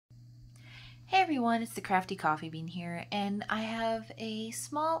Hey everyone, it's the Crafty Coffee Bean here, and I have a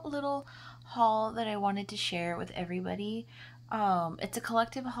small little haul that I wanted to share with everybody. It's a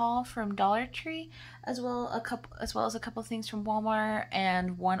collective haul from Dollar Tree, as well as a couple things from Walmart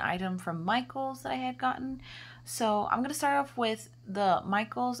and one item from Michael's that I had gotten. So I'm gonna start off with the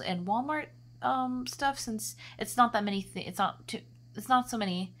Michael's and Walmart stuff, since it's not that many it's not so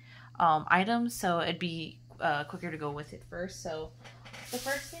many items, so it'd be quicker to go with it first. So the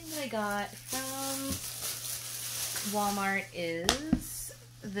first thing that I got from Walmart is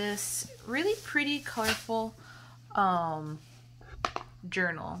this really pretty, colorful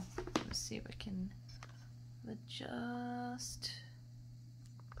journal. Let's see if I can adjust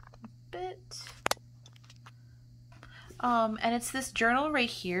a bit. And it's this journal right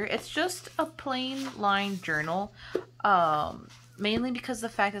here. It's just a plain line journal. Mainly because the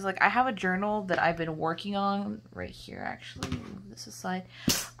fact is, like, I have a journal that I've been working on right here. Actually, move this aside.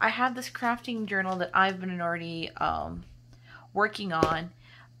 I have this crafting journal that I've been already working on,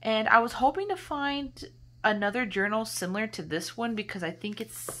 and I was hoping to find another journal similar to this one because I think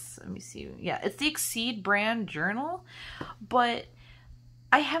it's, let me see, yeah, it's the Exceed brand journal, but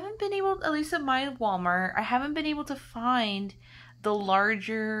I haven't been able, at least at my Walmart, I haven't been able to find the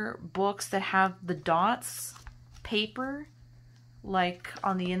larger books that have the dots paper, like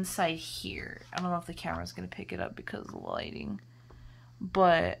on the inside here. I don't know if the camera's gonna pick it up because of the lighting,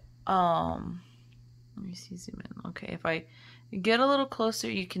 but let me see, zoom in. Okay, if I get a little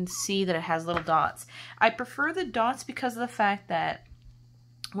closer, you can see that it has little dots. I prefer the dots because of the fact that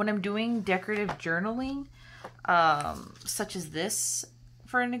when I'm doing decorative journaling, such as this,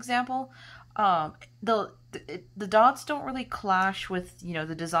 for an example, the dots don't really clash with, you know,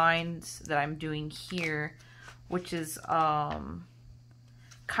 the designs that I'm doing here, which is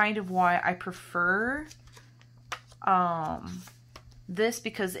kind of why I prefer this,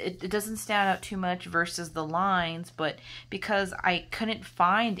 because it doesn't stand out too much versus the lines. But because I couldn't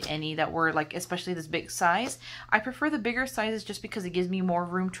find any that were, like, especially this big size, I prefer the bigger sizes just because it gives me more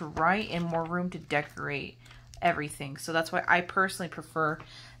room to write and more room to decorate everything. So that's why I personally prefer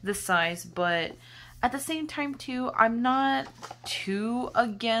this size. But at the same time too, I'm not too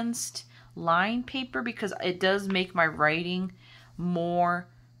against line paper because it does make my writing more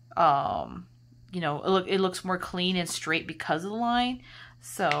you know, it looks more clean and straight because of the line.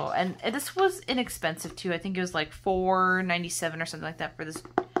 So, and this was inexpensive too. I think it was like $4.97 or something like that for this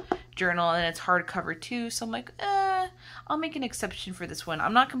journal, and it's hardcover too. So I'm like, I'll make an exception for this one.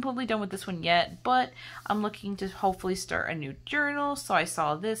 I'm not completely done with this one yet, but I'm looking to hopefully start a new journal. So I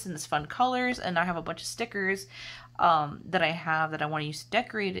saw this in this fun colors, and I have a bunch of stickers that I have that I want to use to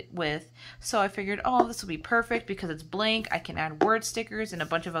decorate it with. So I figured, oh, this will be perfect because it's blank. I can add word stickers and a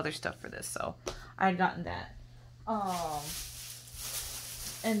bunch of other stuff for this. So I had gotten that.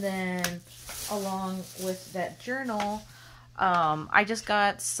 And then along with that journal, I just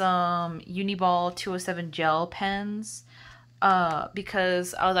got some Uniball 207 gel pens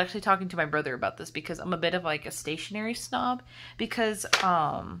because I was actually talking to my brother about this because I'm a bit of like a stationery snob, because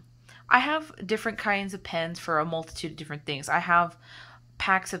I have different kinds of pens for a multitude of different things. I have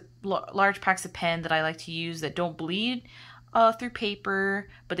packs of large packs of pen that I like to use that don't bleed through paper,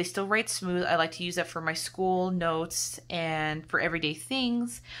 but they still write smooth. I like to use that for my school notes and for everyday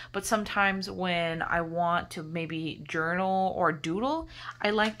things. But sometimes when I want to maybe journal or doodle, I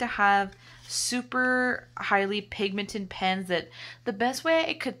like to have super highly pigmented pens that, the best way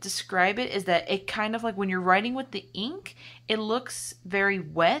I could describe it is that it kind of, like, when you're writing with the ink, it looks very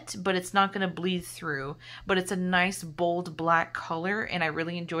wet, but it's not going to bleed through. But it's a nice bold black color, and I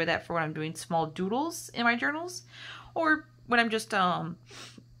really enjoy that for when I'm doing small doodles in my journals, or when I'm just jotting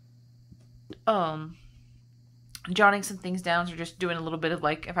some things down, or just doing a little bit of,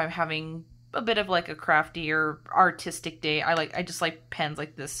 like, if I'm having a bit of like a crafty or artistic day, I just like pens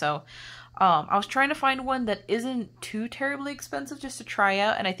like this. So I was trying to find one that isn't too terribly expensive just to try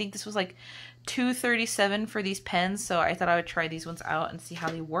out, and I think this was like $2.37 for these pens, so I thought I would try these ones out and see how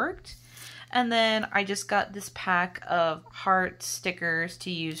they worked. And then I just got this pack of heart stickers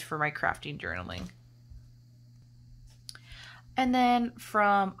to use for my crafting journaling. And then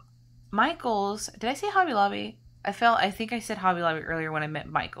from Michael's, did I say Hobby Lobby? I think I said Hobby Lobby earlier when I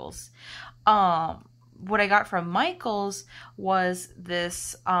meant Michael's. What I got from Michael's was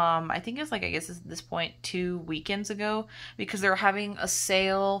this, I think it was like, I guess at this point 2 weekends ago, because they were having a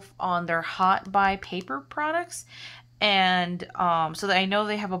sale on their Hot Buy paper products. And so that I know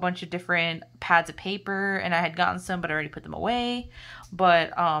they have a bunch of different pads of paper, and I had gotten some, but I already put them away.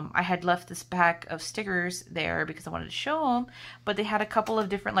 But I had left this pack of stickers there because I wanted to show them. But they had a couple of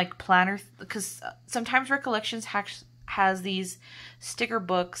different, like, planner, because sometimes recollections has these sticker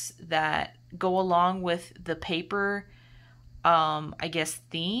books that go along with the paper, I guess,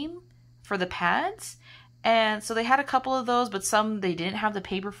 theme for the pads. And so they had a couple of those, but some they didn't have the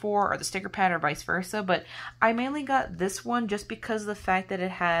paper for, or the sticker pad, or vice versa. But I mainly got this one just because of the fact that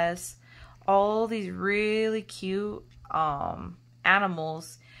it has all these really cute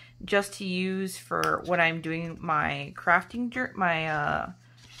animals just to use for when I'm doing my crafty journaling,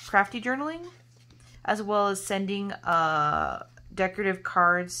 as well as sending decorative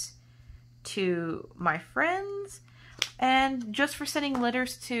cards to my friends, and just for sending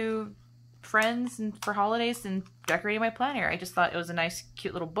letters to friends and for holidays and decorating my planner. I just thought it was a nice,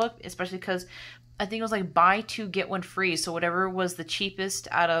 cute little book, especially because I think it was like buy two get one free. So whatever was the cheapest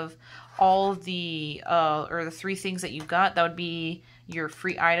out of all the or the 3 things that you got, that would be your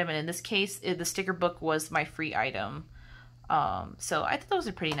free item. And in this case, the sticker book was my free item. So I thought that was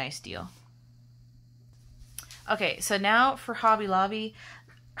a pretty nice deal. Okay, so now for Hobby Lobby.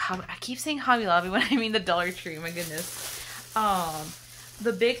 I keep saying Hobby Lobby when I mean the Dollar Tree. My goodness.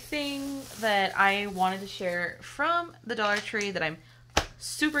 The big thing that I wanted to share from the Dollar Tree that I'm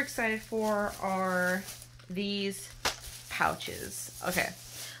super excited for are these pouches. Okay,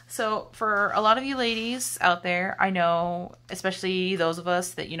 so for a lot of you ladies out there, I know, especially those of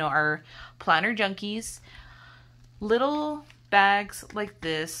us that, you know, are planner junkies, little bags like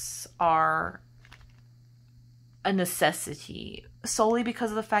this are a necessity, solely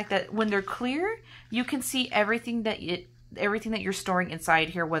because of the fact that when they're clear, you can see everything that you're storing inside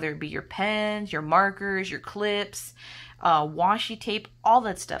here, whether it be your pens, your markers, your clips, washi tape, all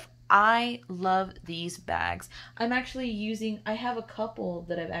that stuff. I love these bags. I have a couple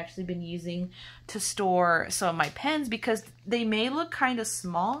that I've actually been using to store some of my pens because they may look kind of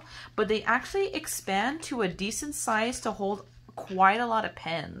small, but they actually expand to a decent size to hold quite a lot of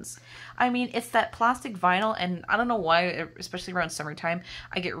pens. I mean, it's that plastic vinyl, and I don't know why, especially around summertime,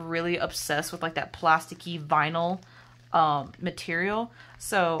 I get really obsessed with like that plasticky vinyl material.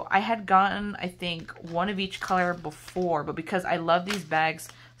 So I had gotten, I think, one of each color before, but because I love these bags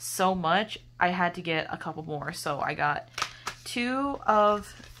so much, I had to get a couple more. So I got 2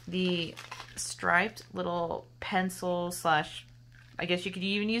 of the striped little pencil slash, I guess you could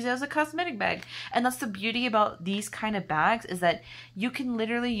even use it as a cosmetic bag. And that's the beauty about these kind of bags, is that you can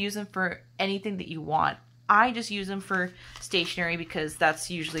literally use them for anything that you want. I just use them for stationery because that's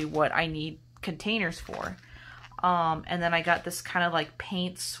usually what I need containers for. And then I got this kind of like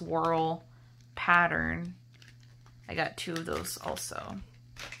paint swirl pattern. I got 2 of those also.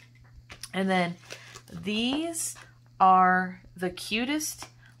 And then these are the cutest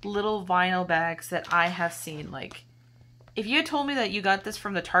little vinyl bags that I have seen. Like, if you had told me that you got this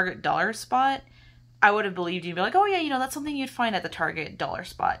from the Target dollar spot, I would have believed you. You'd be like, oh yeah, you know, that's something you'd find at the Target dollar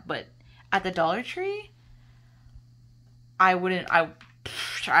spot. But at the Dollar Tree, I wouldn't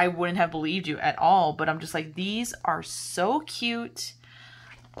have believed you at all. But I'm just like, these are so cute.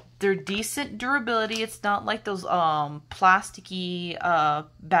 They're decent durability. It's not like those plasticky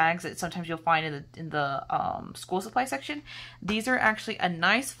bags that sometimes you'll find in the school supply section. These are actually a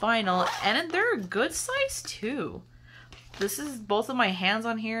nice vinyl, and they're a good size too. This is both of my hands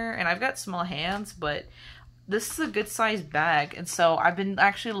on here, and I've got small hands, but this is a good size bag. And so I've been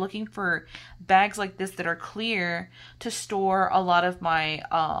actually looking for bags like this that are clear to store a lot of my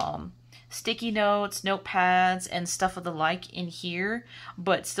sticky notes, notepads, and stuff of the like in here,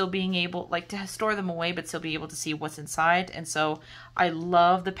 but still being able, like, to store them away, but still be able to see what's inside. And so I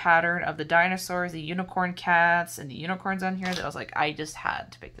love the pattern of the dinosaurs, the unicorn cats, and the unicorns on here that I was like, I just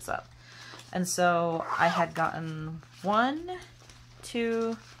had to pick this up. And so I had gotten 1,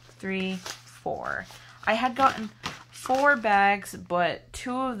 2, 3, 4. I had gotten 4 bags, but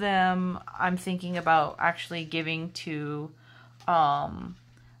 2 of them I'm thinking about actually giving to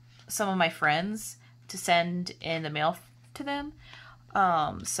some of my friends to send in the mail to them.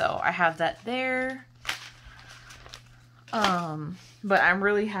 So I have that there. But I'm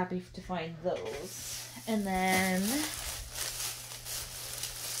really happy to find those. And then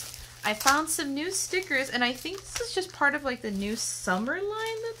I found some new stickers, and I think this is just part of like the new summer line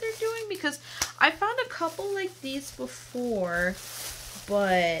that they're doing, because I found a couple like these before,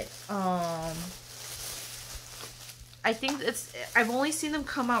 but I think I've only seen them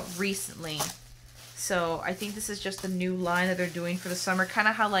come out recently. So I think this is just a new line that they're doing for the summer, kind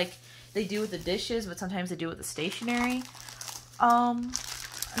of how like they do with the dishes, but sometimes they do with the stationery and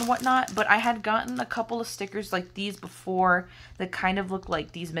whatnot. But I had gotten a couple of stickers like these before that kind of look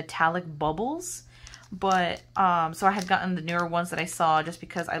like these metallic bubbles. But so I had gotten the newer ones that I saw just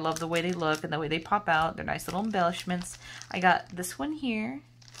because I love the way they look and the way they pop out. They're nice little embellishments. I got this one here.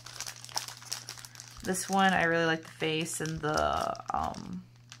 This one, I really like the face and the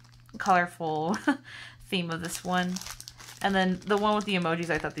colorful theme of this one. And then the one with the emojis,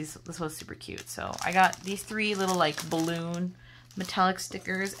 I thought this was super cute. So I got these 3 little like balloon metallic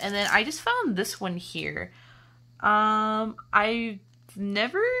stickers. And then I just found this one here. I've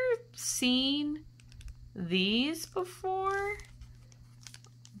never seen these before,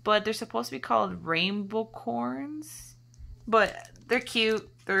 but they're supposed to be called rainbow corns. But they're cute.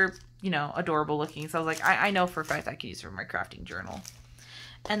 They're, you know, adorable looking. So I was like, I know for a fact I could use for my crafting journal.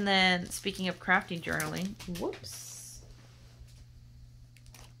 And then speaking of crafting journaling, whoops,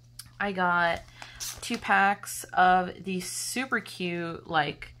 I got 2 packs of these super cute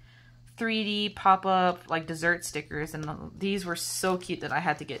like 3D pop-up like dessert stickers, and these were so cute that I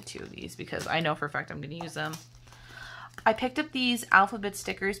had to get 2 of these because I know for a fact I'm going to use them. I picked up these alphabet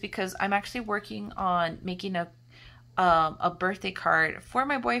stickers because I'm actually working on making a birthday card for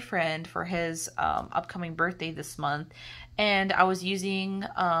my boyfriend for his upcoming birthday this month, and I was using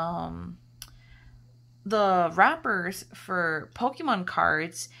the wrappers for Pokemon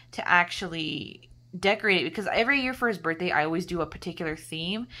cards to actually decorate it, because every year for his birthday I always do a particular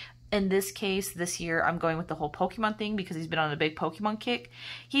theme. In this case, this year, I'm going with the whole Pokemon thing because he's been on a big Pokemon kick.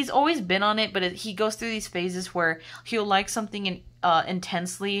 He's always been on it, but he goes through these phases where he'll like something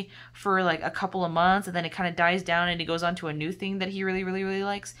intensely for like a couple of months, and then it kind of dies down and he goes on to a new thing that he really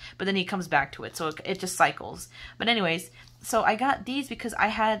likes, but then he comes back to it. So it just cycles. But anyways, so I got these because I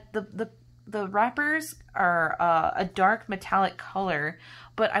had the wrappers are a dark metallic color,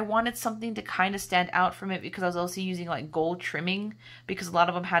 but I wanted something to kind of stand out from it because I was also using like gold trimming because a lot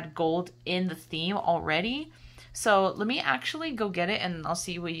of them had gold in the theme already. So let me actually go get it and I'll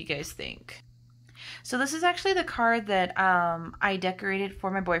see what you guys think. So this is actually the card that I decorated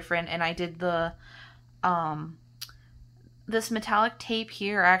for my boyfriend, and I did the this metallic tape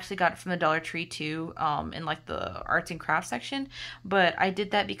here. I actually got it from the Dollar Tree too, in like the arts and crafts section, but I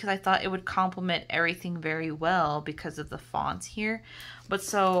did that because I thought it would complement everything very well because of the fonts here. But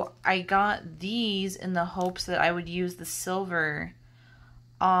so I got these in the hopes that I would use the silver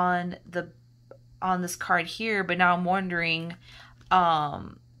on this card here, but now I'm wondering,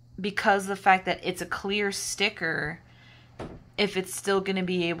 because of the fact that it's a clear sticker, if it's still going to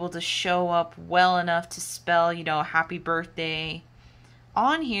be able to show up well enough to spell, you know, happy birthday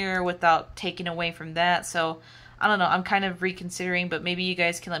on here without taking away from that. So I don't know, I'm kind of reconsidering, but maybe you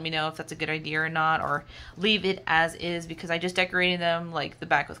guys can let me know if that's a good idea or not, or leave it as is, because I just decorated them like the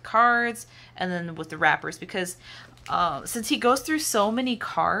back with cards and then with the wrappers, because since he goes through so many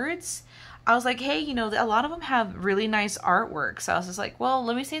cards, I was like, hey, you know, a lot of them have really nice artwork. So I was just like, well,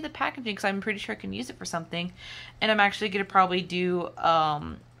 let me save the packaging because I'm pretty sure I can use it for something. And I'm actually going to probably do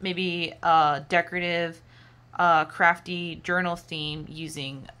maybe a decorative, crafty journal theme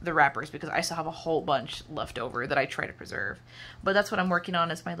using the wrappers, because I still have a whole bunch left over that I try to preserve. But that's what I'm working on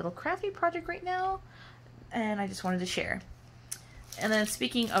as my little crafty project right now. And I just wanted to share. And then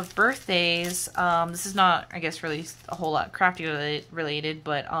speaking of birthdays, this is not, I guess, really a whole lot crafty related,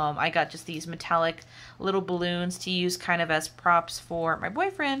 but I got just these metallic little balloons to use kind of as props for my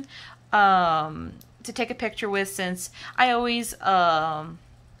boyfriend to take a picture with, since I always,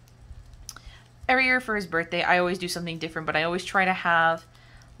 every year for his birthday, I always do something different, but I always try to have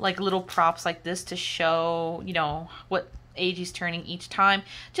like little props like this to show, you know, what age he's turning each time,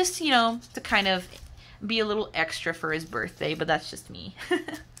 just, you know, to kind of be a little extra for his birthday, but that's just me.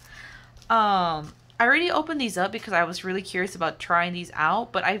 I already opened these up because I was really curious about trying these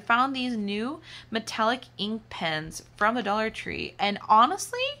out, but I found these new metallic ink pens from the Dollar Tree, and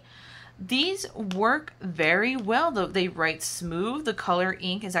honestly, these work very well. They write smooth. The color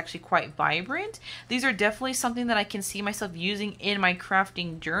ink is actually quite vibrant. These are definitely something that I can see myself using in my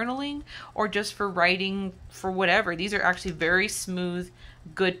crafting journaling or just for writing for whatever. These are actually very smooth,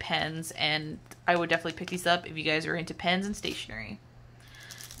 good pens, and I would definitely pick these up if you guys are into pens and stationery.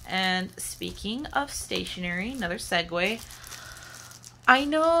 And speaking of stationery, another segue. I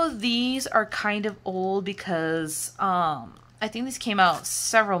know these are kind of old because I think these came out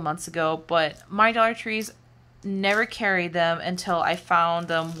several months ago, but my Dollar Trees never carried them until I found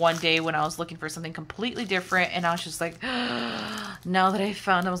them one day when I was looking for something completely different, and I was just like, now that I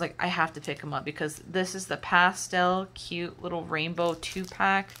found them, I was like, I have to pick them up, because this is the pastel cute little rainbow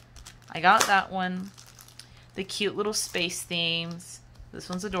 2-pack. I got that one. The cute little space themes. This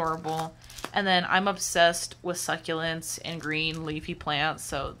one's adorable. And then I'm obsessed with succulents and green leafy plants,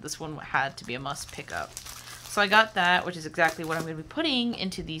 so this one had to be a must pick up. So I got that, which is exactly what I'm going to be putting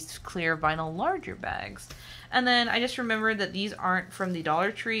into these clear vinyl larger bags. And then I just remembered that these aren't from the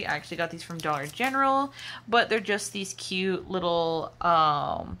Dollar Tree. I actually got these from Dollar General, but they're just these cute little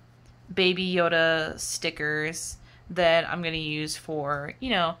Baby Yoda stickers that I'm going to use for, you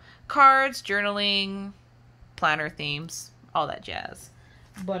know, cards, journaling, planner themes, all that jazz.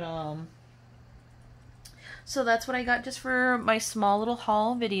 But, so that's what I got just for my small little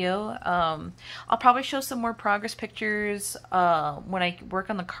haul video. I'll probably show some more progress pictures when I work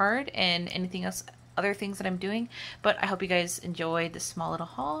on the card and anything else, other things that I'm doing. But I hope you guys enjoyed this small little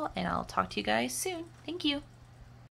haul, and I'll talk to you guys soon. Thank you.